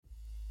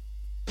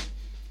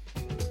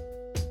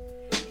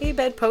Hey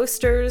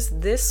bedposters,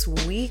 this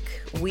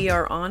week we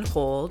are on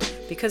hold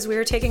because we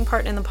are taking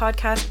part in the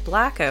podcast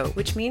Blackout,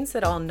 which means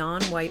that all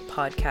non-white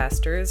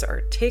podcasters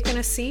are taking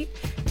a seat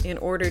in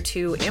order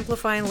to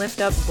amplify and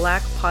lift up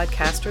Black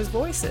podcasters'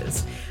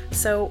 voices.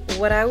 So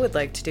what I would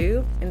like to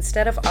do,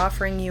 instead of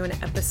offering you an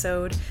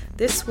episode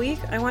this week,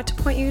 I want to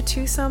point you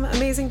to some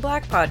amazing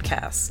Black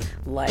podcasts,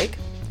 like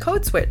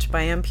Code Switch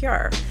by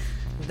NPR,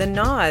 The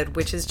Nod,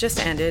 which has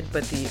just ended,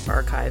 but the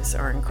archives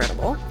are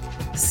incredible,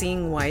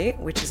 Seeing White,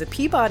 which is a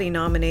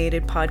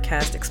Peabody-nominated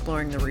podcast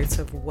exploring the roots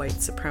of white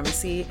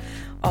supremacy.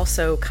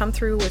 Also, Come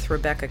Through with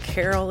Rebecca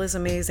Carroll is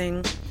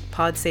amazing,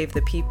 Pod Save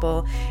the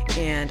People,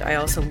 and I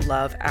also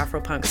love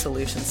Afropunk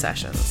Solution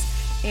Sessions.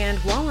 And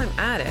while I'm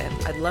at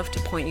it, I'd love to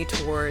point you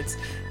towards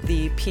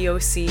the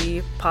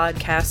POC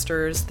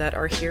podcasters that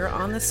are here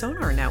on the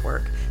Sonar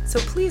Network. So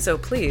please, oh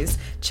please,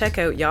 check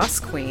out Yas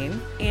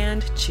Queen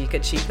and Chica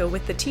Chica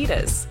with the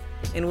Titas.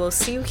 And we'll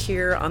see you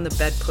here on the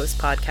Bedpost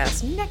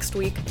Podcast next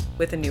week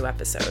with a new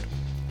episode.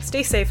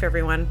 Stay safe,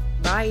 everyone.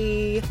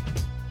 Bye.